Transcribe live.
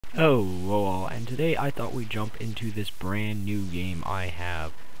Oh, well, and today I thought we'd jump into this brand new game I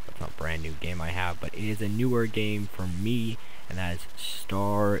have. It's not brand new game I have, but it is a newer game for me, and that is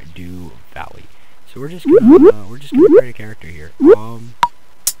Stardew Valley. So we're just gonna create a character here.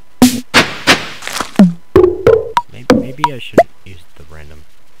 Maybe I shouldn't use the random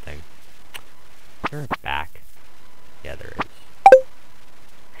thing. Is there a back? Yeah, there is.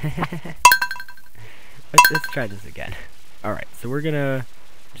 let's try this again. Alright, so we're just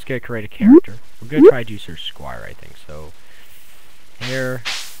gonna create a character. We're gonna try to do Sir Squier, I think. So hair.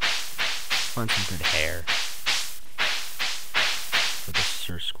 Find some good hair for the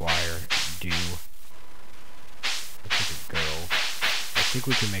Sir Squier do. Looks like a girl. I think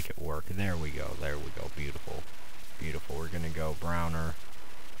we can make it work. There we go. There we go. Beautiful. Beautiful. We're gonna go browner,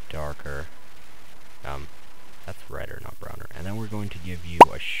 darker. That's redder, not browner. And then we're going to give you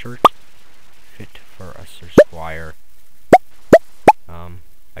a shirt fit for a Sir Squier.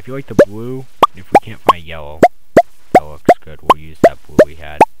 I feel like the blue, if we can't find yellow, that looks good. We'll use that blue we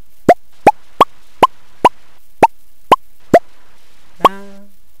had.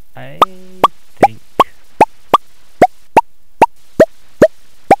 I think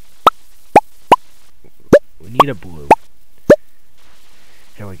we need a blue.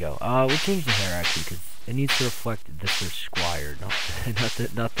 There we go. We'll change the hair actually because it needs to reflect the Sir Squier,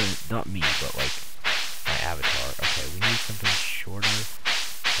 not me, but like my avatar. Okay, we need something shorter.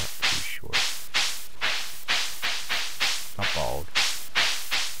 Not too short. Not bald.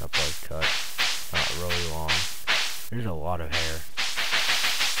 Not buzz cut. Not really long. There's a lot of hair.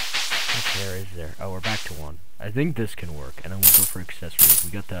 How much hair is there? Oh, we're back to one. I think this can work, and then we'll go for accessories. We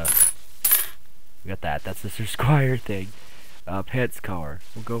got that. That's the Sir Squier thing. Pants color.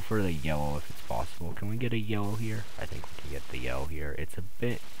 We'll go for the yellow if it's possible. Can we get a yellow here? I think we can get the yellow here. It's a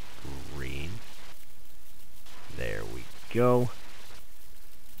bit green. There we go.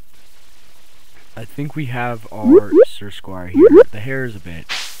 I think we have our Sir Squier here. The hair is a bit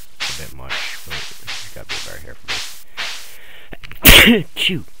much. There's gotta be a better hair for this.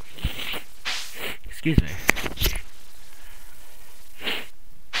 Shoot. Excuse me.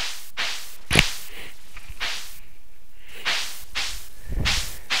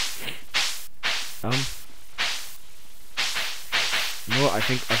 No, I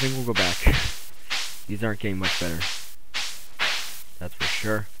think we'll go back. These aren't getting much better. That's for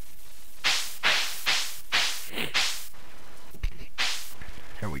sure.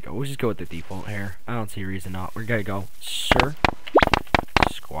 There we go. We'll just go with the default hair. I don't see a reason not. We're gonna go Sir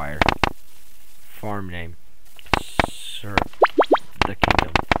Squier. Farm name. Sir. The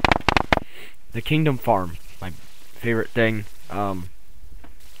Kingdom. The Kingdom Farm. My favorite thing. Suing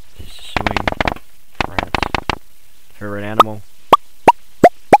France. Favorite animal.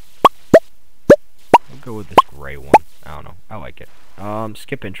 We'll go with this gray one. I don't know. I like it.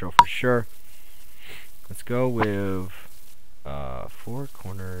 Skip intro for sure. Let's go with four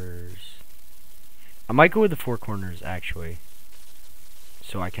corners. I might go with the four corners actually,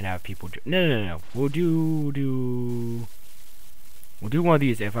 so I can have people. No. We'll do one of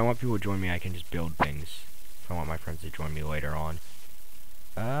these. If I want people to join me, I can just build things. If I want my friends to join me later on.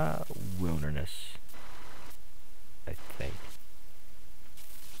 Wilderness. I think.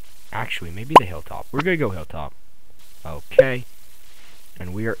 Actually, maybe the hilltop. We're gonna go hilltop. Okay.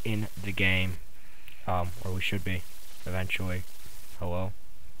 And we are in the game. Or we should be. Eventually. Hello?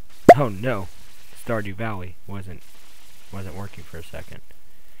 Oh no. Stardew Valley wasn't working for a second.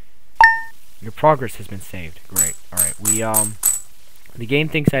 Your progress has been saved. Great. Alright, the game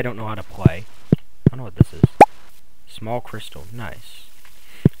thinks I don't know how to play. I don't know what this is. Small crystal. Nice.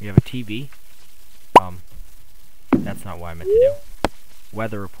 We have a TV. That's not what I meant to do.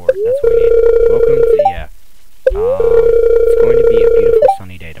 Weather report. That's what we need. Welcome to, yeah. It's going to be a beautiful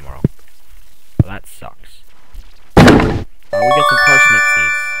sunny day tomorrow. Well, that sucks. We got some parsnip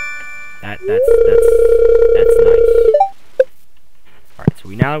seeds. That's nice. Alright, so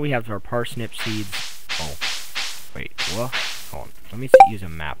now that we have our parsnip seeds. Oh, wait, what? Hold on. Let me use a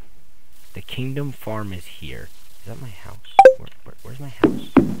map. The Kingdom Farm is here. Is that my house? Where's my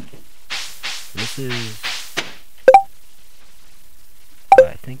house? This is.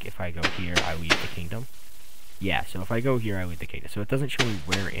 I think if I go here, I leave the kingdom. Yeah, so if I go here, I leave the kingdom. So it doesn't show me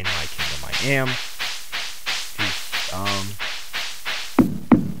where in my kingdom I am.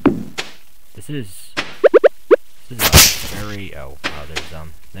 This is very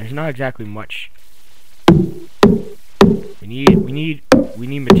there's not exactly much. We need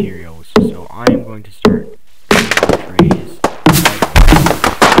materials, so I am going to start trees.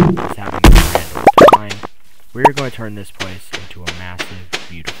 Just having a grand old time. We're going to turn this place into a massive,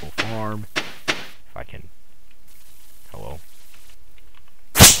 beautiful farm. If I can. Hello.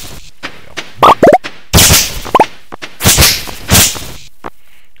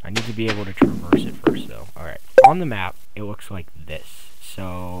 to be able to traverse it first, though. Alright, on the map, it looks like this.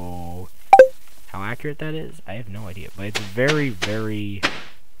 So, how accurate that is, I have no idea. But it's very, very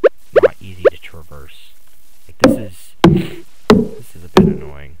not easy to traverse. Like, this is a bit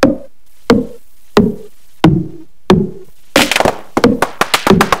annoying. Yeah,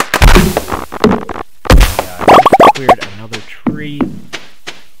 I just cleared another tree.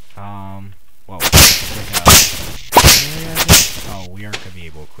 Whoa. Oh, we aren't going to be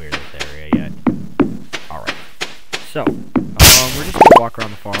able to clear this area yet. Alright. So, we're just going to walk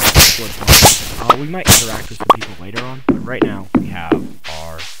around the farm, explore the farm. We might interact with some people later on, but right now, we have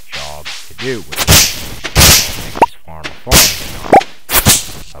our job to do, which is make this farm a farm, and not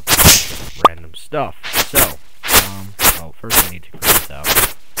a bunch of random stuff. So, well, first I need to clear this out.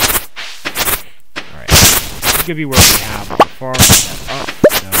 Alright. This is going to be where we have our farm set up,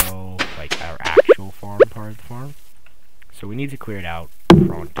 so, like, our actual farm part of the farm. So we need to clear it out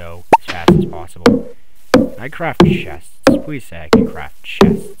pronto, as fast as possible. Can I craft chests? Please say I can craft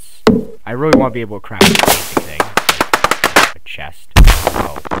chests. I really want to be able to craft a basic thing, like a chest.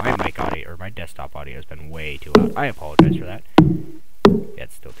 Oh, my mic audio, or my desktop audio has been way too loud. I apologize for that. Yeah,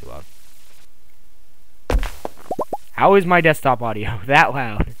 it's still too loud. How is my desktop audio that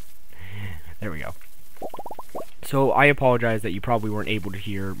loud? There we go. So, I apologize that you probably weren't able to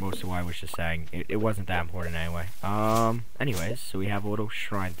hear most of what I was just saying. It wasn't that important anyway. Anyways, so we have a little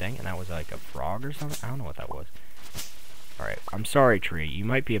shrine thing, and that was like a frog or something? I don't know what that was. Alright, I'm sorry, tree. You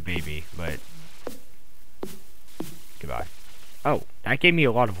might be a baby, but... Goodbye. Oh, that gave me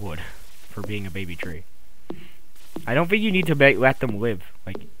a lot of wood for being a baby tree. I don't think you need to let them live.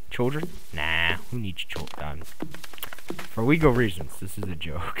 Like, children? Nah, who needs children? For legal reasons, this is a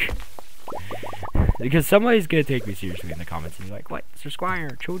joke. Because somebody's gonna take me seriously in the comments and be like, "What, Sir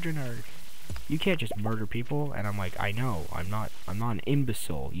Squier? Children are... You can't just murder people." And I'm like, I know, I'm not an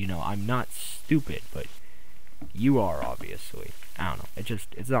imbecile. You know, I'm not stupid, but you are obviously. I don't know.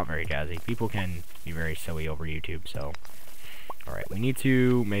 It's not very jazzy. People can be very silly over YouTube. So, all right, we need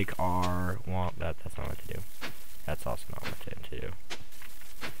to make our... Well, that's not what to do. That's also not what to do.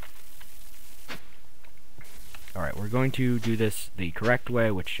 Alright, we're going to do this the correct way,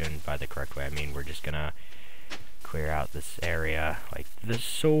 which, and by the correct way, I mean we're just gonna clear out this area like this,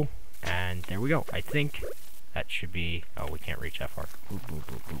 so, and there we go. I think that should be... Oh, we can't reach that far. Boop, boop,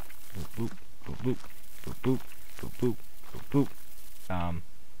 boop, boop, boop, boop, boop, boop, boop, boop, boop, boop, boop.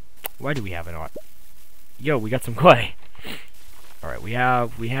 Why do we have it on? Yo, we got some clay. Alright, we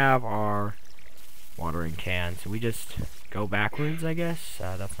have our watering can, so we just go backwards, I guess.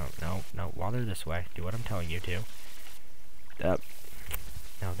 That's not... No, water this way. Do what I'm telling you to. No,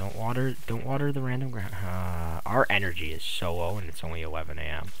 don't water the random ground. Our energy is so low, and it's only 11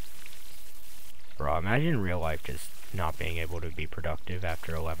 AM. Bro, imagine real life just not being able to be productive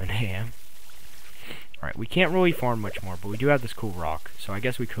after 11 AM. Alright, we can't really farm much more, but we do have this cool rock, so I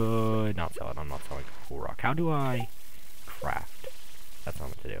guess we could not sell it. I'm not selling a cool rock. How do I craft? That's not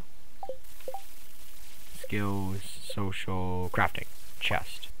what to do. Skills, social, crafting,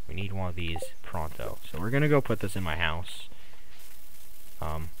 chest. We need one of these pronto. So we're gonna go put this in my house.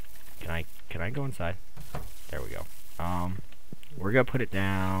 Can I go inside? There we go. We're gonna put it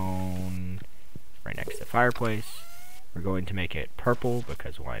down right next to the fireplace. We're going to make it purple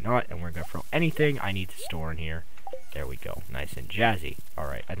because why not? And we're gonna throw anything I need to store in here. There we go. Nice and jazzy.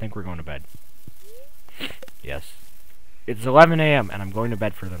 Alright, I think we're going to bed. Yes. It's 11 AM and I'm going to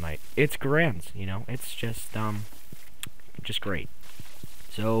bed for the night. It's grand, you know. It's just great.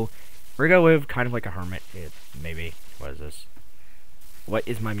 So, we're gonna live kind of like a hermit. Maybe. What is this? What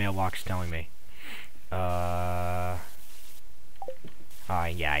is my mailbox telling me? Yeah,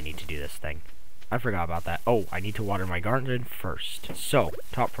 I need to do this thing. I forgot about that. Oh, I need to water my garden first. So,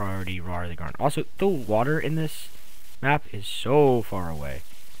 top priority, water the garden. Also, the water in this map is so far away.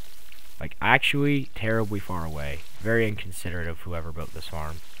 Like, actually, terribly far away. Very inconsiderate of whoever built this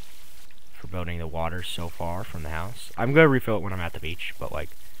farm for building the water so far from the house. I'm gonna refill it when I'm at the beach, but, like,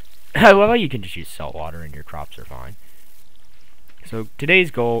 well, you can just use salt water and your crops are fine. So,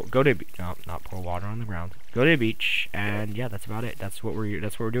 today's goal, go to... No, not pour water on the ground. Go to the beach, and yeah, that's about it. That's what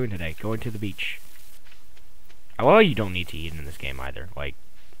we're doing today. Going to the beach. Well, you don't need to eat in this game either. Like,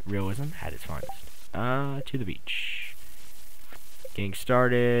 realism at its finest. To the beach. Getting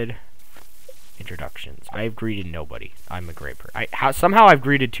started. Introductions. I've greeted nobody. I'm a great person. Somehow I've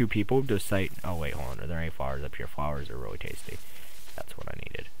greeted 2 people to cite... Oh, wait, hold on. Are there any flowers up here? Flowers are really tasty. That's what I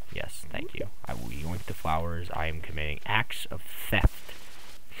needed. Yes, thank you. I will yoink the flowers. I am committing acts of theft.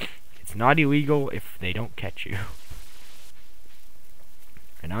 It's not illegal if they don't catch you.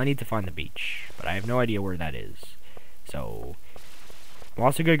 And now I need to find the beach, but I have no idea where that is. So, I'm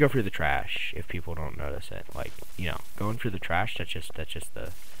also gonna go through the trash if people don't notice it. Like, you know, going through the trash, that's just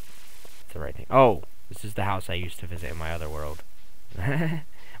the right thing. Oh, this is the house I used to visit in my other world.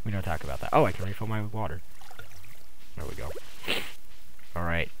 We don't talk about that. Oh, I can refill my water. There we go.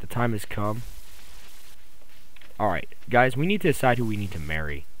 Alright, the time has come. Alright, guys, we need to decide who we need to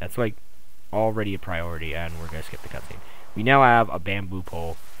marry. That's like already a priority, and we're gonna skip the cutscene. We now have a bamboo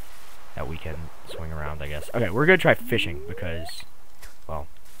pole that we can swing around, I guess. Okay, we're gonna try fishing because, well,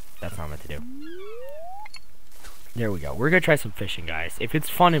 that's not meant to do. There we go. We're gonna try some fishing, guys. If it's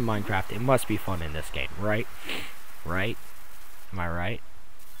fun in Minecraft, it must be fun in this game, right? Right? Am I right?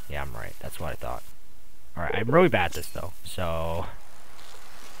 Yeah, I'm right. That's what I thought. Alright, I'm really bad at this, though, so...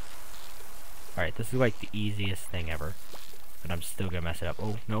 Alright, this is like the easiest thing ever. But I'm still gonna mess it up.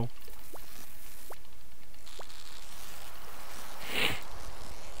 Oh, no.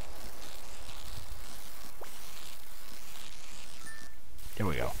 There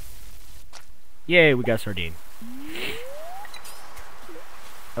we go. Yay, we got sardine.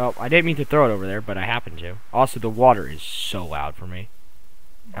 Oh, I didn't mean to throw it over there, but I happened to. Also, the water is so loud for me.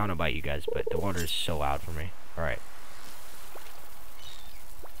 I don't know about you guys, but the water is so loud for me. Alright.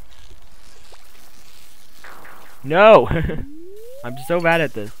 No! I'm so bad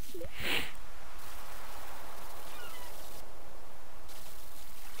at this.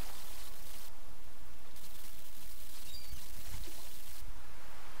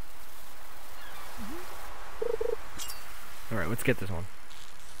 Alright, let's get this one.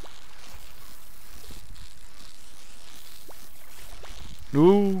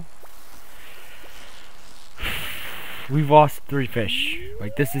 No! We've lost 3 fish.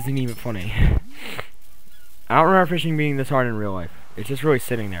 Like, this isn't even funny. I don't remember fishing being this hard in real life. It's just really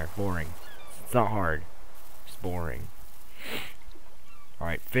sitting there, boring. It's not hard. It's boring.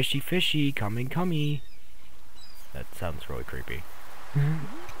 Alright, fishy fishy, comey. That sounds really creepy.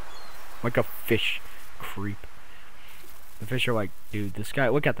 Like a fish creep. The fish are like, dude, this guy,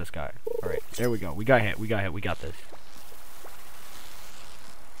 look at this guy. Alright, there we go. We got hit, we got this.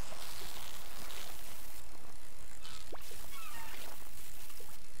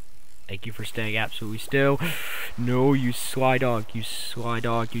 Thank you for staying absolutely still. No, you sly dog, you sly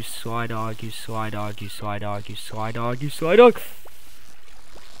dog, you sly dog, you sly dog, you sly dog, you sly dog, you sly dog.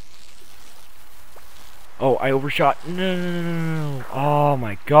 Oh, I overshot. No. Oh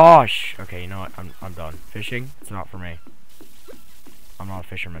my gosh. Okay, you know what? I'm done. Fishing? It's not for me. I'm not a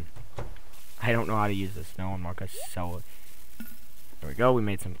fisherman. I don't know how to use this. No, I'm not gonna sell it. There we go. We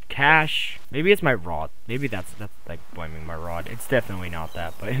made some cash. Maybe it's my rod. Maybe that's like blaming my rod. It's definitely not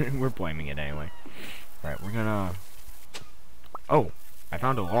that, but we're blaming it anyway. Right, we're gonna... Oh, I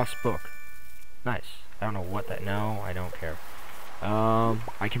found a lost book. Nice. I don't know what that... No, I don't care.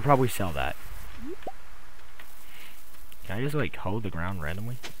 I can probably sell that. Can I just like hoe the ground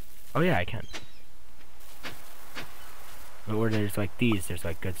randomly? Oh yeah, I can. But where there's like these, there's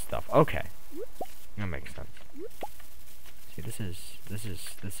like good stuff. Okay, that makes sense. See, this is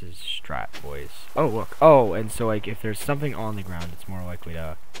strat, boys. Oh look. Oh, and so like if there's something on the ground, it's more likely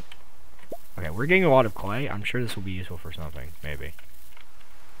to. Okay, we're getting a lot of clay. I'm sure this will be useful for something. Maybe.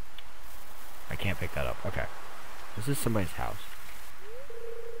 I can't pick that up. Okay. This is somebody's house.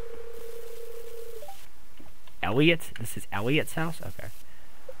 Elliot? This is Elliot's house? Okay.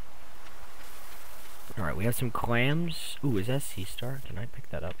 Alright, we have some clams. Ooh, is that a sea star? Can I pick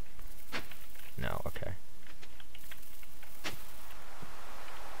that up? No, okay.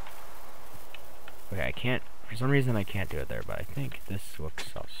 Okay, I can't, for some reason I can't do it there, but I think this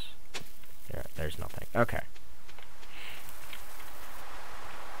looks sus. There's nothing. Okay.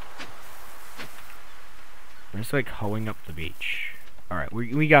 We're just like hoeing up the beach. Alright,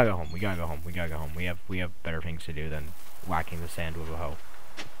 we gotta go home. We gotta go home. We gotta go home. We have better things to do than whacking the sand with a hoe.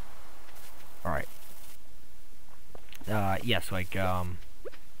 Alright. Yes, like,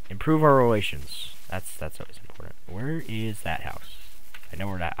 improve our relations. That's always important. Where is that house? I know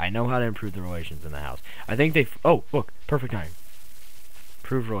where that... I know how to improve the relations in the house. I think they've... Oh, look. Perfect time.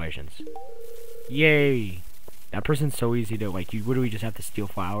 Improve relations. Yay! That person's so easy to, like, what do we just have to steal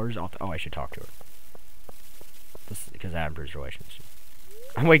flowers? Oh, I should talk to her. Because that improves relations.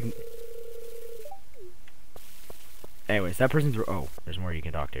 I'm like... Anyways, that person's... Oh, there's more you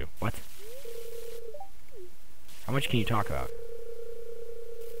can talk to. What? How much can you talk about?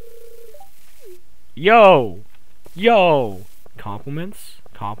 Yo! Yo! Compliments?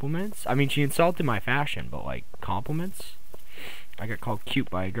 Compliments? I mean, she insulted my fashion, but, like, compliments? I got called cute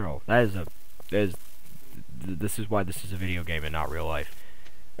by a girl. This is why this is a video game and not real life.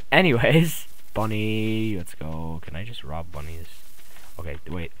 Anyways, bunny, let's go. Can I just rob bunnies? Okay,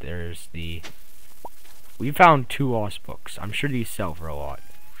 wait, there's the... We found 2 lost books. I'm sure these sell for a lot.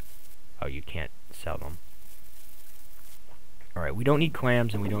 Oh, you can't sell them. Alright, we don't need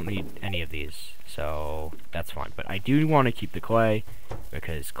clams and we don't need any of these. So, that's fine. But I do want to keep the clay,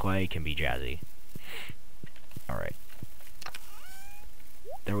 because clay can be jazzy. Alright.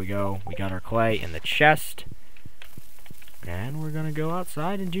 There we go. We got our clay in the chest. And we're going to go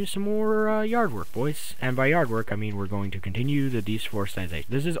outside and do some more yard work, boys. And by yard work, I mean we're going to continue the deforestation.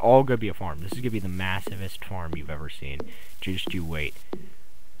 This is all going to be a farm. This is going to be the massivest farm you've ever seen. Just you wait.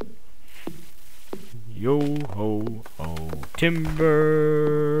 Yo ho ho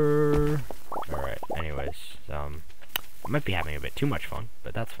timber. Alright, anyways. I might be having a bit too much fun,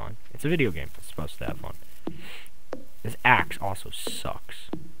 but that's fine. It's a video game. It's supposed to have fun. This axe also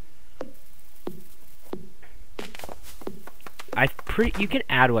sucks. You can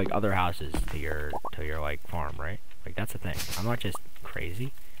add like other houses to your like farm, right? Like that's the thing. I'm not just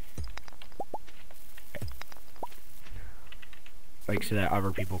crazy. Like so that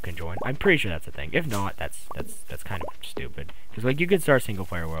other people can join. I'm pretty sure that's a thing. If not, that's kind of stupid. Because like you could start a single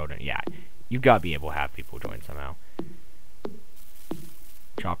player world and yeah, you gotta be able to have people join somehow.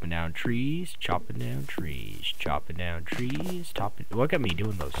 Chopping down trees, chopping down trees, chopping down trees, look at me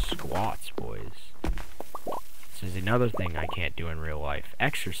doing those squats, boys. This is another thing I can't do in real life.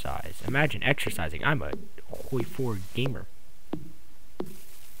 Exercise. Imagine exercising. I'm a holy four gamer.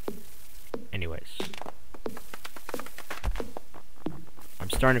 Anyways. I'm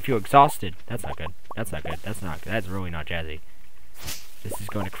starting to feel exhausted. That's not good. That's not good. That's really not jazzy. This is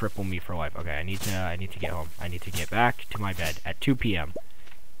going to cripple me for life. Okay, I need to get home. I need to get back to my bed at 2 p.m.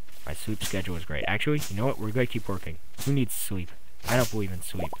 My sleep schedule is great. Actually, you know what? We're going to keep working. Who needs sleep? I don't believe in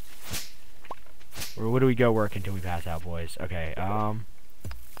sleep. Where do we go work until we pass out, boys? Okay,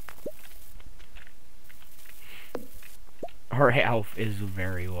 our health is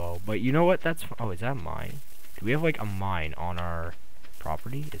very low. But you know what? That's... Oh, is that a mine? Do we have, like, a mine on our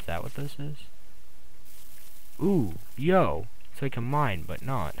property? Is that what this is? Ooh, yo. It's like a mine, but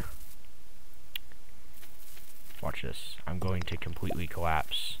not. Watch this. I'm going to completely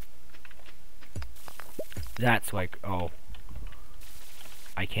collapse. That's like... Oh.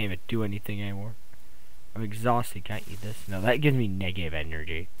 I can't even do anything anymore. I'm exhausted. Can't eat this. No, that gives me negative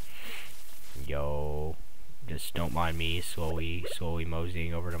energy. Yo. Just don't mind me slowly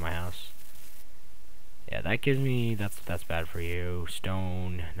moseying over to my house. Yeah, that gives me... That's bad for you.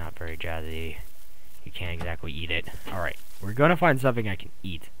 Stone. Not very jazzy. You can't exactly eat it. Alright. We're gonna find something I can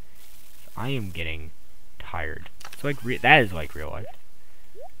eat. I am getting tired. It's like... that is like real life.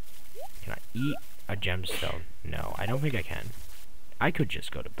 Can I eat a gemstone? No, I don't think I can. I could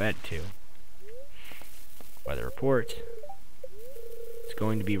just go to bed, too. Weather report. It's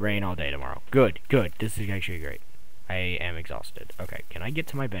going to be rain all day tomorrow. Good, good. This is actually great. I am exhausted. Okay, can I get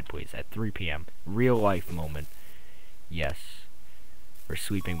to my bed, please, at 3 p.m.? Real life moment. Yes. We're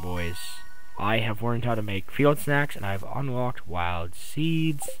sleeping, boys. I have learned how to make field snacks, and I've unlocked wild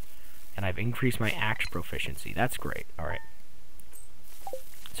seeds, and I've increased my axe proficiency. That's great. Alright.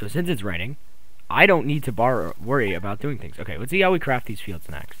 So since it's raining, I don't need to worry about doing things. Okay, let's see how we craft these field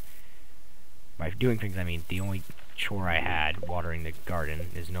snacks. By doing things, I mean the only chore I had, watering the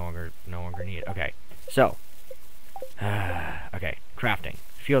garden, is no longer needed. Okay, so, okay, crafting,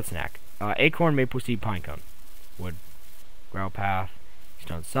 field snack, acorn, maple seed, pine cone, wood, gravel path,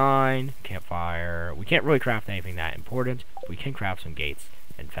 stone sign, campfire. We can't really craft anything that important. But we can craft some gates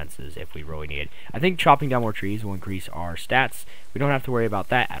and fences if we really need it. I think chopping down more trees will increase our stats. We don't have to worry about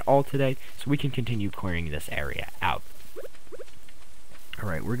that at all today, so we can continue clearing this area out.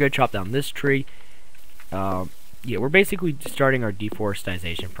 Alright, we're going to chop down this tree. Yeah, we're basically starting our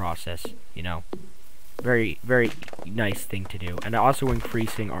deforestation process, you know. Very, very nice thing to do. And also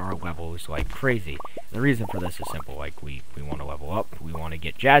increasing our levels like crazy. The reason for this is simple. Like, we want to level up. We want to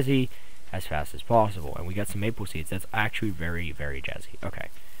get jazzy as fast as possible. And we got some maple seeds. That's actually very, very jazzy. Okay.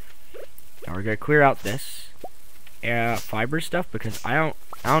 Now we're going to clear out this fiber stuff because I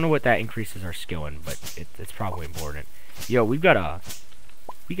don't know what that increases our skill in, but it's probably important. Yo, we got a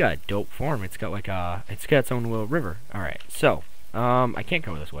dope farm. It's got like it's got its own little river. All right, so I can't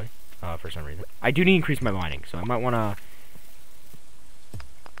go this way for some reason. I do need to increase my mining, so I might want to.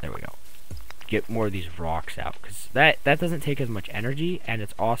 There we go. Get more of these rocks out because that doesn't take as much energy, and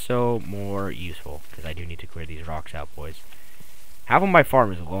it's also more useful because I do need to clear these rocks out, boys. Half of my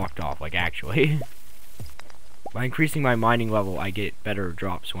farm is locked off, like actually. By increasing my mining level, I get better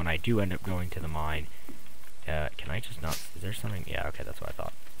drops when I do end up going to the mine. Can I just not... Is there something... Yeah, okay, that's what I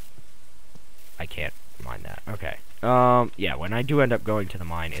thought. I can't mine that. Okay. Yeah, when I do end up going to the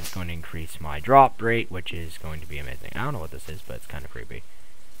mine, it's going to increase my drop rate, which is going to be amazing. I don't know what this is, but it's kind of creepy.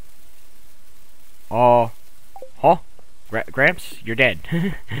 Huh? Gramps, you're dead.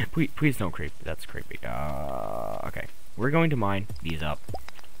 Please don't creep. That's creepy. Okay. We're going to mine these up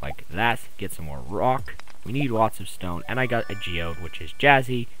like that. Get some more rock. We need lots of stone. And I got a geode, which is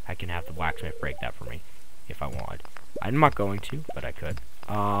jazzy. I can have the blacksmith break that for me if I want. I'm not going to, but I could.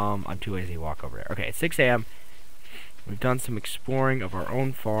 I'm too lazy to walk over there. Okay, it's 6 a.m. We've done some exploring of our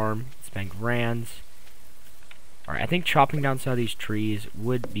own farm. It's been grand. Alright, I think chopping down some of these trees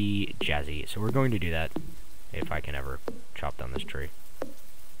would be jazzy. So we're going to do that. If I can ever chop down this tree.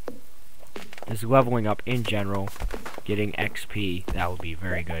 Just leveling up in general, getting XP, that would be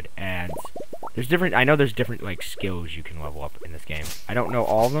very good. And there's different, I know there's different like skills you can level up in this game. I don't know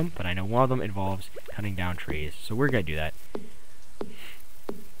all of them, but I know one of them involves cutting down trees. So we're gonna do that.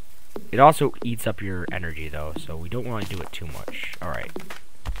 It also eats up your energy though, so we don't want to do it too much. Alright.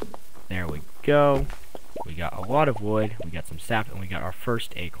 There we go. We got a lot of wood, we got some sap, and we got our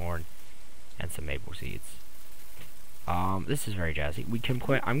first acorn and some maple seeds. This is very jazzy. We can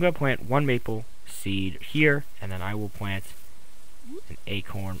plant, I'm going to plant one maple seed here, and then I will plant an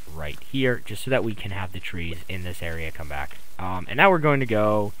acorn right here, just so that we can have the trees in this area come back. And now we're going to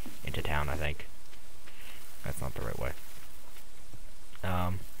go into town, I think. That's not the right way.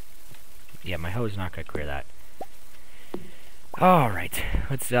 Yeah, my hoe is not going to clear that. Alright,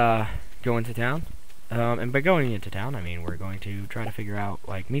 let's, go into town. And by going into town, I mean we're going to try to figure out,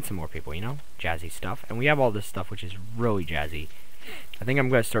 like, meet some more people, you know? Jazzy stuff. And we have all this stuff which is really jazzy. I think I'm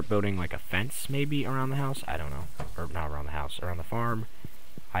going to start building, like, a fence, maybe, around the house. I don't know. Or not around the house, around the farm.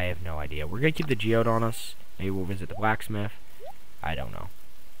 I have no idea. We're going to keep the geode on us. Maybe we'll visit the blacksmith. I don't know.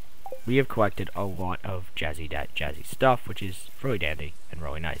 We have collected a lot of jazzy stuff, which is really dandy and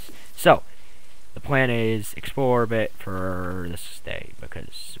really nice. So, the plan is explore a bit for this day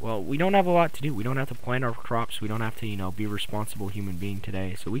because, well, we don't have a lot to do. We don't have to plant our crops. We don't have to, you know, be a responsible human being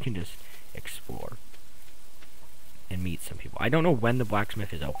today. So we can just explore and meet some people. I don't know when the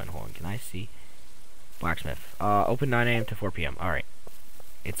blacksmith is open. Hold on, can I see? Blacksmith. Open 9 a.m. to 4 p.m. Alright.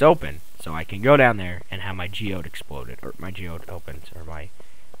 It's open, so I can go down there and have my geode exploded. Or my geode opened. Or my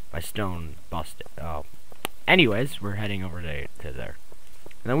stone busted. Anyways, we're heading over to there.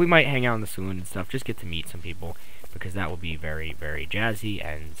 And then we might hang out in the saloon and stuff, just get to meet some people, because that will be very, very jazzy,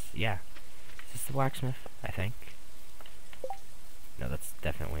 and, yeah. Is this the blacksmith? I think. No, that's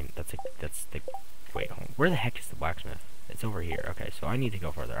definitely, that's the, wait, hold on. Where the heck is the blacksmith? It's over here. Okay, so I need to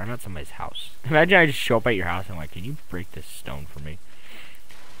go further. I'm at somebody's house. Imagine I just show up at your house and I'm like, can you break this stone for me?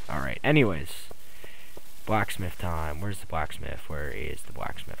 Alright, anyways. Blacksmith time. Where's the blacksmith? Where is the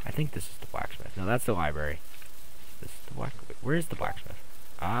blacksmith? I think this is the blacksmith. No, that's the library. This is the where is the blacksmith?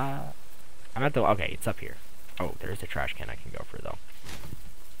 I'm at the, okay, it's up here. Oh, there's a trash can I can go for, though.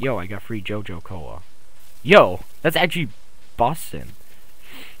 Yo, I got free JoJo Cola. Yo, that's actually bussin'.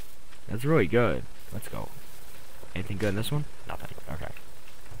 That's really good. Let's go. Anything good in this one? Nothing. Okay.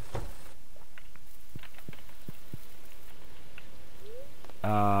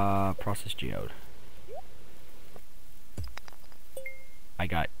 Process geode. I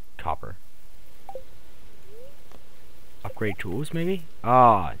got copper. Upgrade tools, maybe?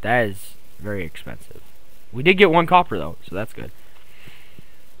 Ah, that is very expensive. We did get 1 copper, though, so that's good.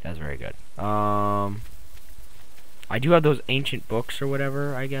 That's very good. I do have those ancient books or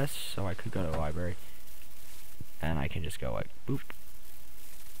whatever, I guess, so I could go to the library. And I can just go, like, boop.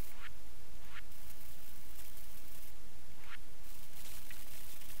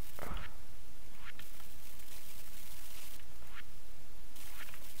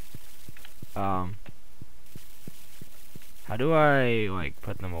 How do I, like,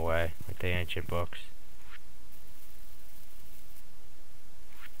 put them away? Like the ancient books?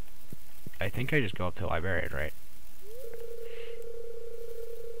 I think I just go up to the librarian, right?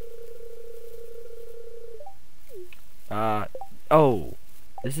 Oh!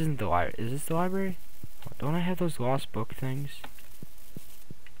 This isn't the library. Is this the library? Don't I have those lost book things?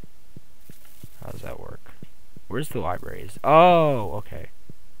 How does that work? Where's the libraries? Oh, okay.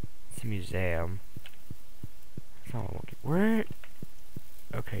 It's a museum. That's not what I'm looking. Where?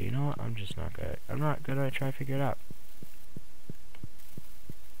 Okay, you know what? I'm just not good. I'm not gonna try to figure it out.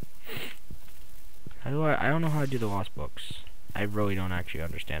 How do I don't know how to do the lost books. I really don't actually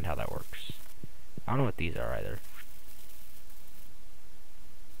understand how that works. I don't know what these are either.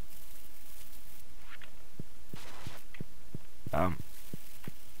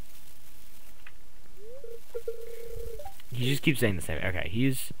 He just keeps saying the same. Okay,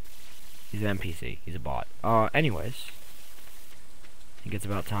 he's an NPC. He's a bot. Anyways, I think it's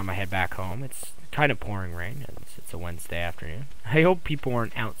about time I head back home. It's kind of pouring rain, and it's a Wednesday afternoon. I hope people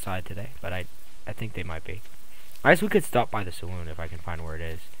aren't outside today, but I think they might be. I guess we could stop by the saloon if I can find where it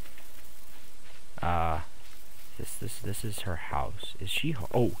is. This is her house. Is she home?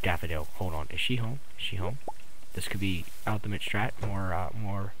 Oh, Daffodil. Hold on. Is she home? Is she home? This could be ultimate strat.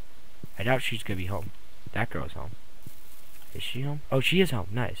 More. I doubt she's gonna be home. That girl's home. Is she home? Oh, she is home.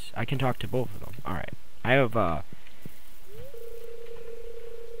 Nice. I can talk to both of them. Alright. I have,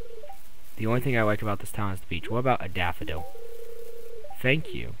 the only thing I like about this town is the beach. What about a daffodil?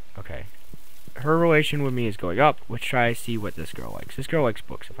 Thank you. Okay. Her relation with me is going up. Let's try to see what this girl likes. This girl likes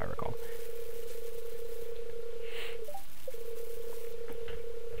books, if I recall.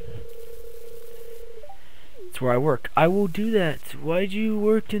 It's where I work. I will do that. Why'd you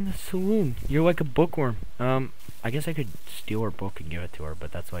work in the saloon? You're like a bookworm. I guess I could steal her book and give it to her,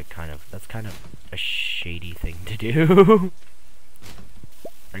 but that's like kind of a shady thing to do.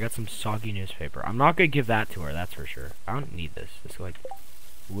 I got some soggy newspaper. I'm not gonna give that to her, that's for sure. I don't need this. This is like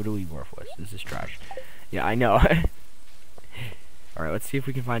literally worthless. This is trash. Yeah, I know. Alright, let's see if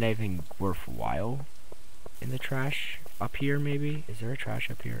we can find anything worthwhile in the trash up here, maybe. Is there a trash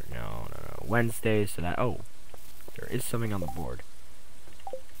up here? No. Wednesdays, so that, oh, there is something on the board.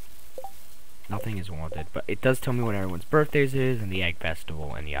 Nothing is wanted, but it does tell me when everyone's birthdays is, and the egg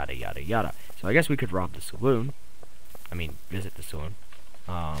festival, and yada yada yada. So I guess we could rob the saloon. I mean, visit the saloon.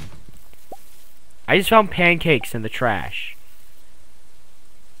 I just found pancakes in the trash.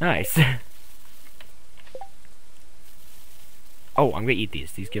 Nice. Oh, I'm gonna eat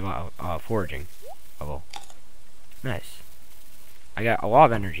these. These give out foraging level. Nice. I got a lot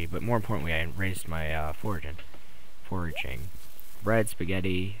of energy, but more importantly, I raised my foraging. Bread,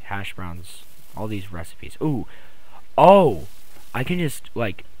 spaghetti, hash browns, all these recipes. Ooh. Oh! I can just,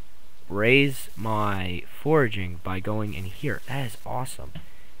 like, raise my foraging by going in here. That is awesome.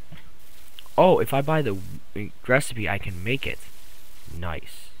 Oh, if I buy the recipe, I can make it.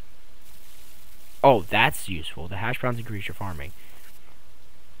 Nice. Oh, that's useful. The hash browns increase your farming.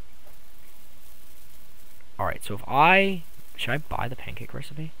 Alright, so if I... Should I buy the pancake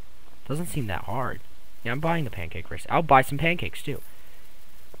recipe? Doesn't seem that hard. Yeah, I'm buying the pancake recipe. I'll buy some pancakes, too.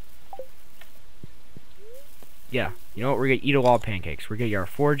 Yeah, you know what? We're going to eat a lot of pancakes. We're going to get our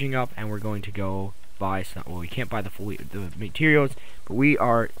foraging up, and we're going to go buy some... Well, we can't buy the materials, but we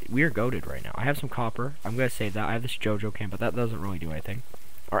are goated right now. I have some copper. I'm going to save that. I have this JoJo can, but that doesn't really do anything.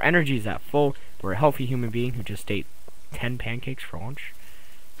 Our energy is at full. We're a healthy human being who just ate 10 pancakes for lunch.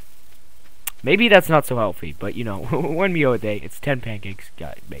 Maybe that's not so healthy, but you know, 1 meal a day, it's 10 pancakes. Yeah,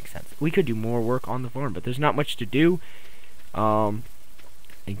 it makes sense. We could do more work on the farm, but there's not much to do.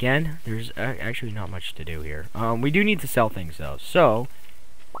 Again, there's actually not much to do here. We do need to sell things though, so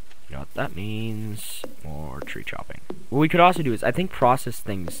you know what that means? More tree chopping. What we could also do is, I think processed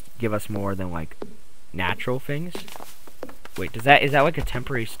things give us more than like natural things. Wait, is that like a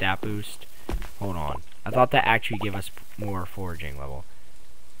temporary stat boost? Hold on. I thought that actually gave us more foraging level.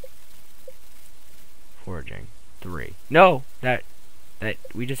 Foraging 3. No, that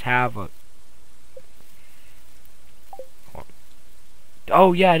we just have a.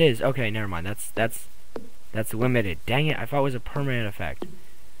 Oh yeah, it is. Okay, never mind. That's limited. Dang it! I thought it was a permanent effect.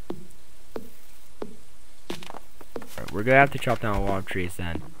 Alright, we're gonna have to chop down a lot of trees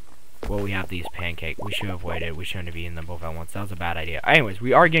then. Well, we have these pancakes. We should have waited. We shouldn't have eaten them both at once. That was a bad idea. Anyways,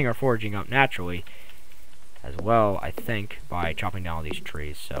 we are getting our foraging up naturally, as well, I think, by chopping down all these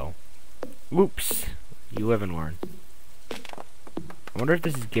trees. So, whoops. You live and learn. I wonder if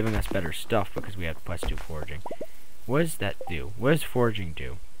this is giving us better stuff because we have +2 foraging. What does that do? What does foraging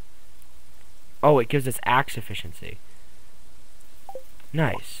do? Oh, it gives us axe efficiency.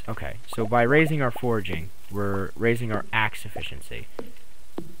 Nice. Okay, so by raising our foraging, we're raising our axe efficiency.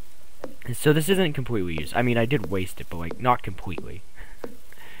 And so this isn't completely used. I mean, I did waste it, but like, not completely.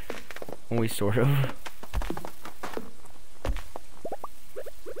 Only sort of.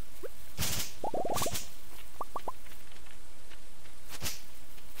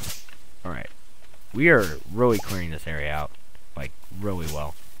 Alright. We are really clearing this area out. Like, really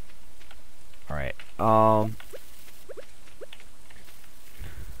well. Alright.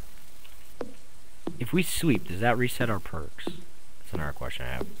 If we sleep, does that reset our perks? That's another question I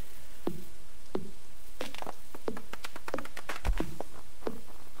have.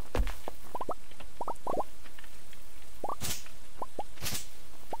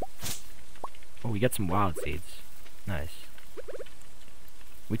 Oh, we got some wild seeds. Nice.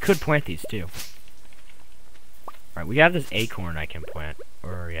 We could plant these too. Alright, we have this acorn I can plant.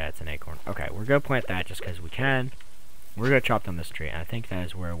 Or, yeah, it's an acorn. Okay, we're gonna plant that just because we can. We're gonna chop down this tree, and I think that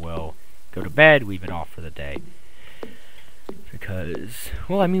is where we'll go to bed, leave it off for the day. Because,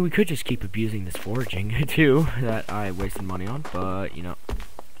 well, I mean, we could just keep abusing this foraging, too, that I wasted money on, but, you know.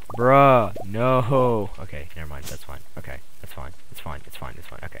 Bruh, no. Okay, never mind, that's fine. Okay, that's fine. It's fine.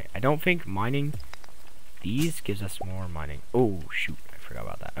 Okay, I don't think mining these gives us more mining. Oh, shoot. I forgot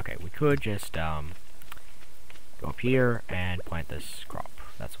about that. Okay, we could just, go up here and plant this crop.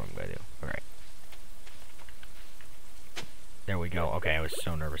 That's what I'm going to do. Alright. There we go. Okay, I was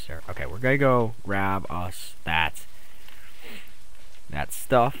so nervous there. Okay, we're going to go grab us that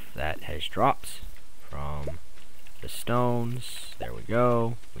stuff that has drops from the stones. There we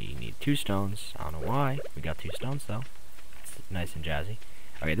go. We need 2 stones. I don't know why. We got 2 stones, though. It's nice and jazzy.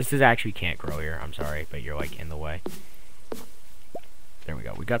 Okay, this is actually can't grow here. I'm sorry, but you're, like, in the way. There we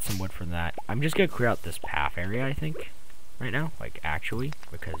go. We got some wood from that. I'm just going to clear out this path area, I think, right now. Like, actually,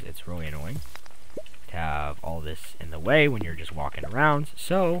 because it's really annoying to have all this in the way when you're just walking around.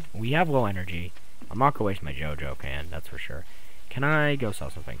 So, we have low energy. I'm not going to waste my JoJo can, that's for sure. Can I go sell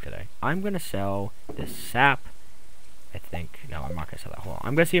something today? I'm going to sell this sap. I think. No, I'm not going to sell that. Hold on.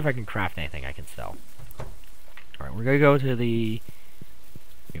 I'm going to see if I can craft anything I can sell. Alright, we're going to go to the...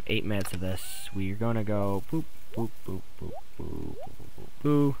 We have 8 minutes of this. We're going to go... Boop, boop, boop, boop, boop, boop, boop,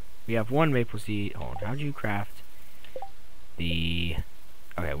 boop. We have 1 maple seed. Hold on. How'd you craft the...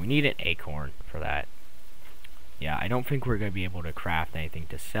 Okay, we need an acorn for that. Yeah, I don't think we're going to be able to craft anything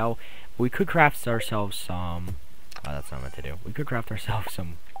to sell. We could craft ourselves some... Oh, that's not what to do. We could craft ourselves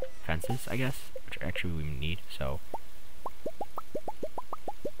some fences, I guess. Which actually we need, so...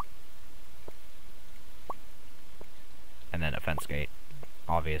 And then a fence gate,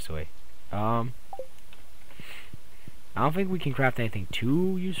 obviously. I don't think we can craft anything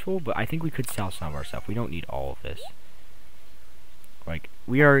too useful, but I think we could sell some of our stuff. We don't need all of this. Like,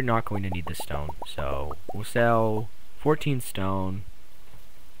 we are not going to need the stone, so we'll sell 14 stone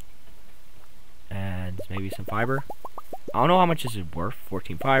and maybe some fiber. I don't know how much this is worth.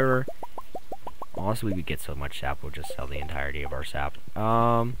 14 fiber. Honestly, we could get so much sap, we'll just sell the entirety of our sap.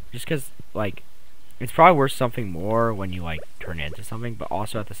 Just because, like, it's probably worth something more when you, like, turn it into something, but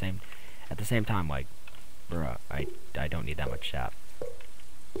also at the same time, like, bruh, I don't need that much sap.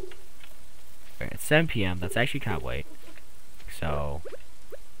 Okay, it's 7 PM. That's actually kind of late. So,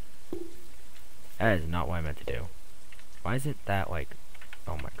 that is not what I meant to do. Why isn't that, like,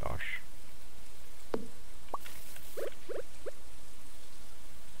 oh my gosh.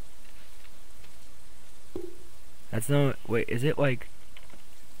 That's not, wait, is it like,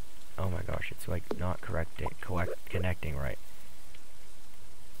 oh my gosh, it's like not connecting right.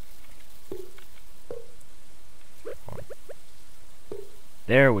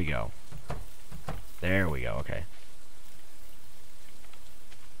 There we go. There we go, okay.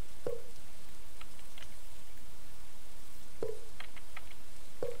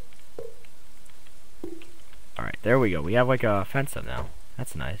 Alright, there we go. We have like a fence up now.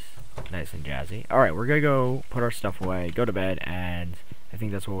 That's nice. Nice and jazzy. Alright, we're gonna go put our stuff away, go to bed, and I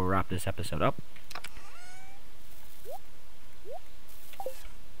think that's where we'll wrap this episode up.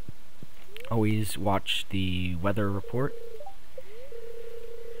 Always watch the weather report.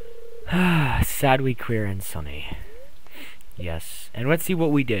 Sadly clear and sunny. Yes. And let's see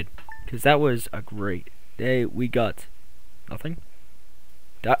what we did. Because that was a great day. We got nothing.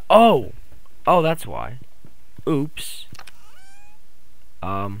 Oh! Oh, that's why. Oops.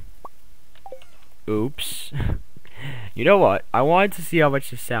 Oops. You know what? I wanted to see how much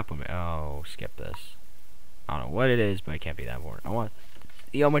the sap would make. Oh, skip this. I don't know what it is, but it can't be that important. I want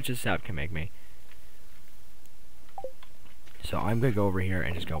to see how much the sap can make me. So I'm going to go over here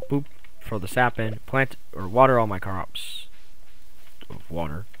and just go boop. Throw the sap in. Plant or water all my crops. With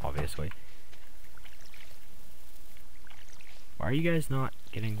water, obviously. Why are you guys not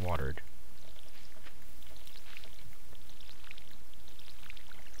getting watered?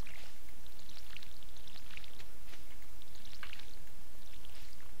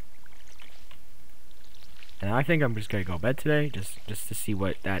 And I think I'm just gonna go to bed today, just to see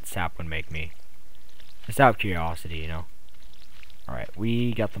what that sap would make me. Just out of curiosity, you know. Alright,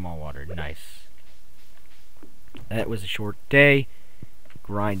 we got them all watered. Nice. That was a short day.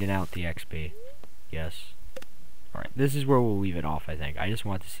 Grinding out the XP. Yes. Alright, this is where we'll leave it off, I think. I just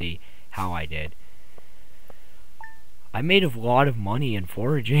want to see how I did. I made a lot of money in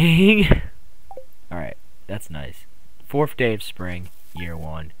foraging. Alright, that's nice. 4th day of spring, year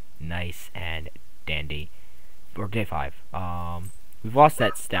 1. Nice and dandy. Or day 5. We've lost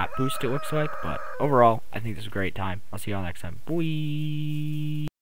that stat boost, it looks like, but overall, I think this is a great time. I'll see y'all next time. Bye.